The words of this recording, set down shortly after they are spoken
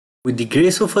With the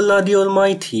grace of Allah the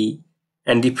Almighty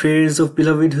and the prayers of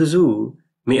beloved Huzur,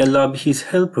 may Allah be his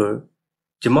helper,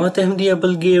 Jamaat Ahmadiyya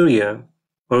Bulgaria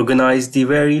organized the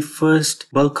very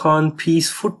first Balkan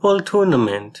Peace Football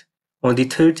Tournament on the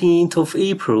 13th of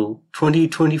April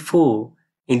 2024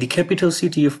 in the capital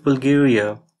city of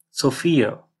Bulgaria,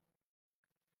 Sofia.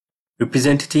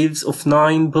 Representatives of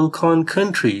 9 Balkan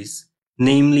countries,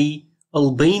 namely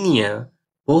Albania,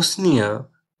 Bosnia,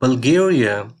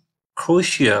 Bulgaria,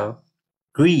 Croatia,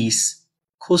 Greece,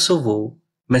 Kosovo,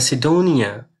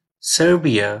 Macedonia,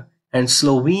 Serbia, and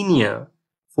Slovenia,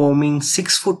 forming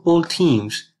 6 football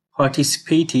teams,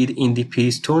 participated in the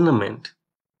peace tournament.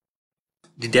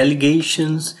 The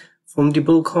delegations from the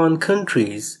Balkan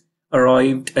countries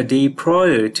arrived a day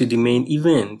prior to the main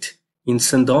event in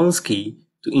Sandanski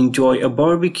to enjoy a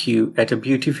barbecue at a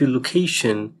beautiful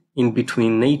location in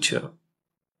between nature.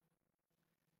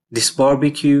 This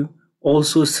barbecue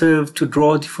also served to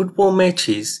draw the football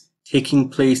matches taking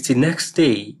place the next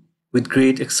day with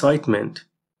great excitement.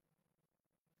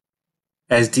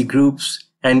 As the groups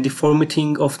and the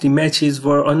formatting of the matches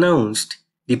were announced,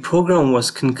 the program was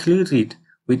concluded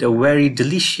with a very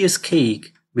delicious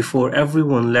cake before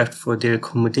everyone left for their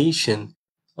accommodation.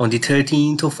 On the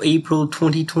 13th of April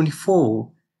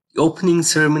 2024, the opening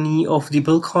ceremony of the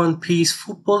Balkan Peace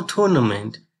Football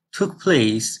Tournament took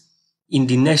place in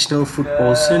the National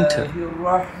Football Center.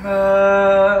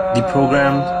 The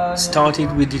program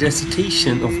started with the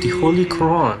recitation of the Holy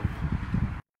Quran,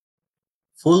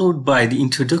 followed by the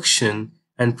introduction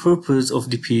and purpose of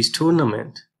the peace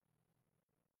tournament.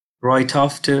 Right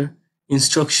after,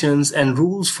 instructions and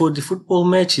rules for the football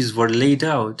matches were laid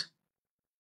out.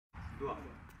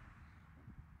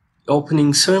 The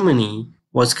opening ceremony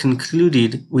was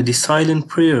concluded with a silent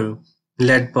prayer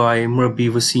led by Murabbi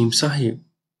Wasim Sahib.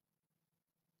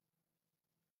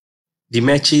 The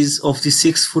matches of the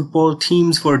 6 football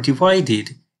teams were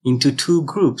divided into 2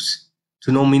 groups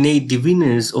to nominate the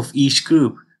winners of each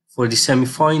group for the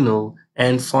semi-final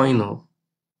and final.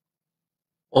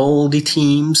 All the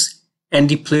teams and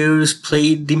the players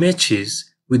played the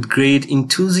matches with great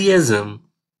enthusiasm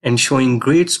and showing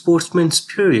great sportsman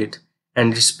spirit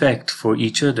and respect for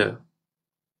each other.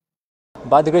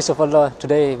 By the grace of Allah,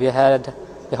 today we held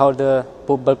the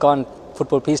Balkan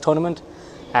Football Peace Tournament,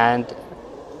 and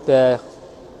the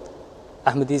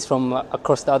Ahmadis from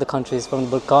across the other countries, from the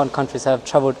Balkan countries, have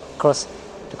travelled across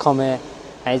to come here,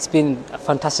 and it's been a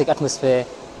fantastic atmosphere.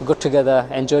 We got together,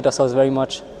 enjoyed ourselves very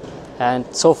much, and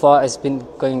so far it's been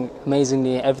going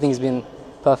amazingly. Everything's been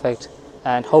perfect,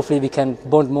 and hopefully we can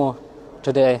bond more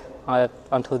today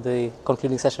until the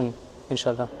concluding session,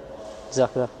 inshallah.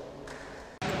 Jazakallah.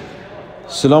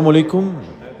 Assalamu alaikum.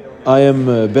 I am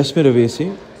Besmir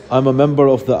Avesi. I'm a member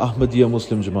of the Ahmadiyya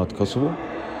Muslim Jamaat Kosovo.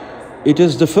 It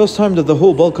is the first time that the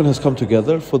whole Balkan has come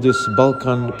together for this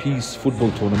Balkan Peace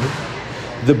Football Tournament.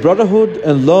 The brotherhood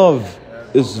and love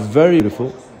is very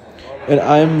beautiful, and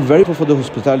I am very grateful for the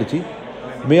hospitality.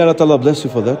 May Allah Ta'ala bless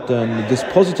you for that. And this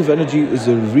positive energy is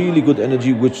a really good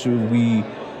energy which we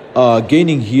are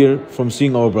gaining here from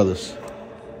seeing our brothers.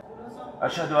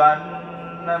 أشهد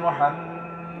أن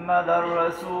محمدًا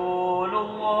رسول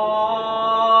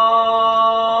الله.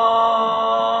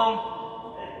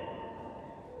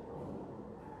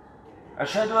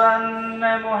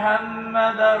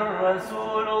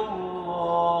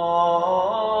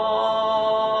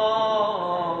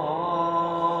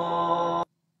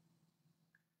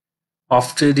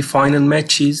 After the final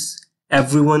matches,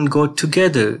 everyone got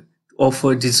together to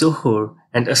offer the Zuhur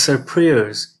and Asr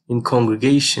prayers in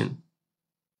congregation.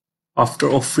 After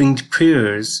offering the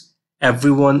prayers,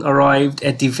 everyone arrived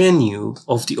at the venue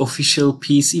of the official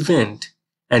peace event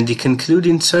and the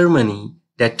concluding ceremony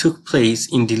that took place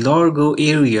in the Largo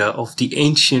area of the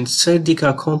ancient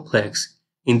Serdika complex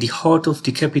in the heart of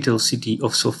the capital city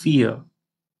of Sofia.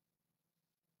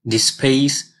 The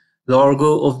space,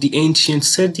 Largo of the ancient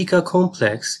Serdika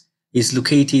complex, is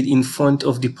located in front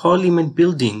of the Parliament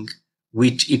building,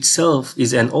 which itself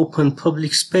is an open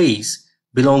public space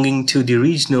belonging to the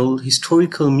Regional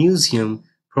Historical Museum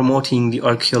promoting the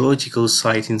archaeological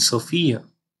site in Sofia.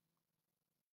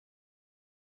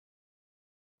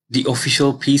 The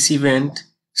official peace event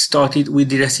started with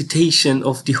the recitation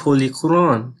of the Holy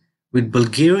Quran with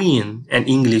Bulgarian and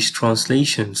English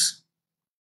translations.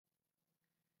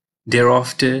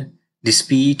 Thereafter, the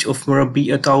speech of Murabbi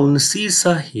Ataul Nasir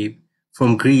Sahib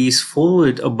from Greece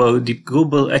followed about the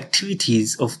global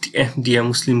activities of the Ahmadiyya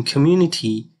Muslim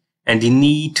community and the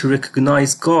need to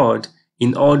recognize God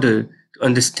in order to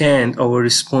understand our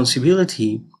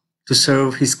responsibility to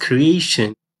serve His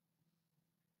creation.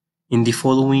 In the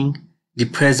following, the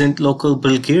present local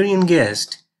Bulgarian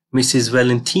guest, Mrs.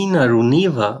 Valentina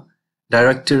Runeva,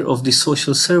 Director of the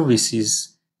Social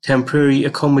Services Temporary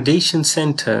Accommodation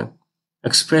Center,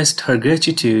 expressed her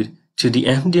gratitude to the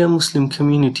Ahmadiyya Muslim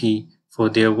community for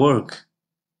their work.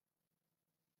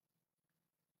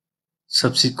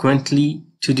 Subsequently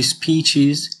to the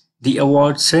speeches, the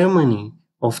award ceremony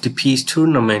of the peace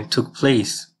tournament took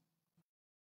place.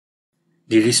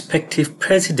 The respective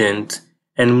president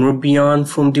and Murabbiyan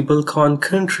from the Balkan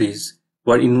countries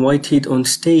were invited on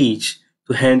stage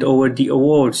to hand over the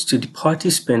awards to the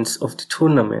participants of the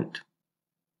tournament.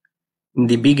 In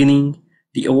the beginning,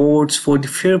 the awards for the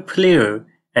fair player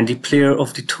and the player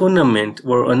of the tournament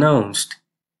were announced,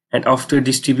 and after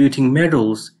distributing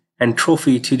medals and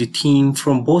trophy to the team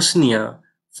from Bosnia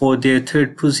for their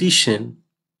third position,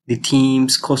 the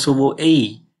teams Kosovo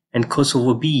A and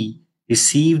Kosovo B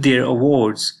received their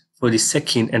awards for the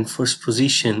second and first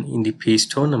position in the peace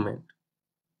tournament.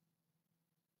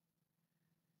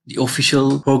 The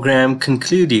official program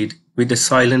concluded with a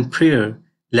silent prayer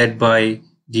led by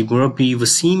the Murabbi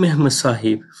Wasim Ahmad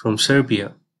Sahib from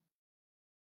Serbia.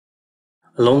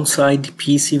 Alongside the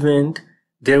peace event,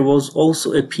 there was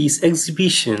also a peace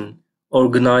exhibition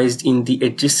organized in the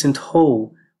adjacent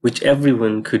hall which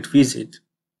everyone could visit.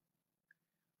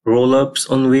 Roll-ups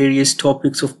on various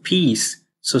topics of peace,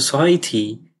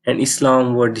 society, and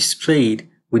Islam were displayed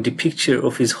with the picture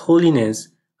of His Holiness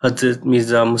Hazrat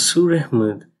Mirza Masroor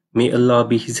Ahmad, may Allah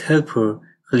be his helper,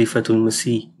 Khalifatul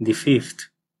Masih V.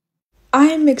 I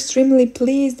am extremely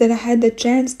pleased that I had the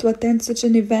chance to attend such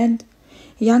an event.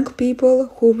 Young people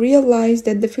who realize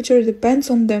that the future depends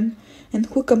on them and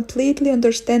who completely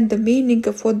understand the meaning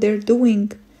of what they're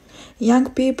doing.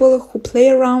 Young people who play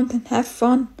around and have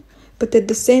fun, but at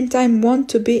the same time want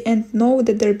to be and know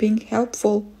that they're being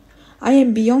helpful. I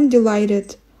am beyond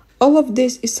delighted. All of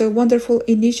this is a wonderful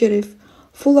initiative,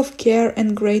 full of care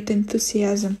and great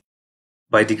enthusiasm.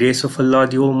 By the grace of Allah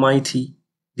the Almighty,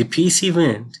 the peace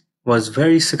event was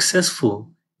very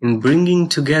successful in bringing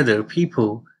together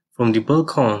people from the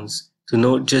Balkans to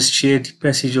not just share the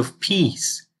message of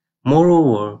peace.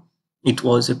 Moreover, it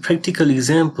was a practical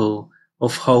example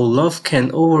of how love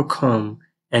can overcome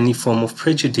any form of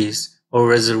prejudice or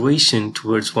reservation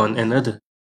towards one another.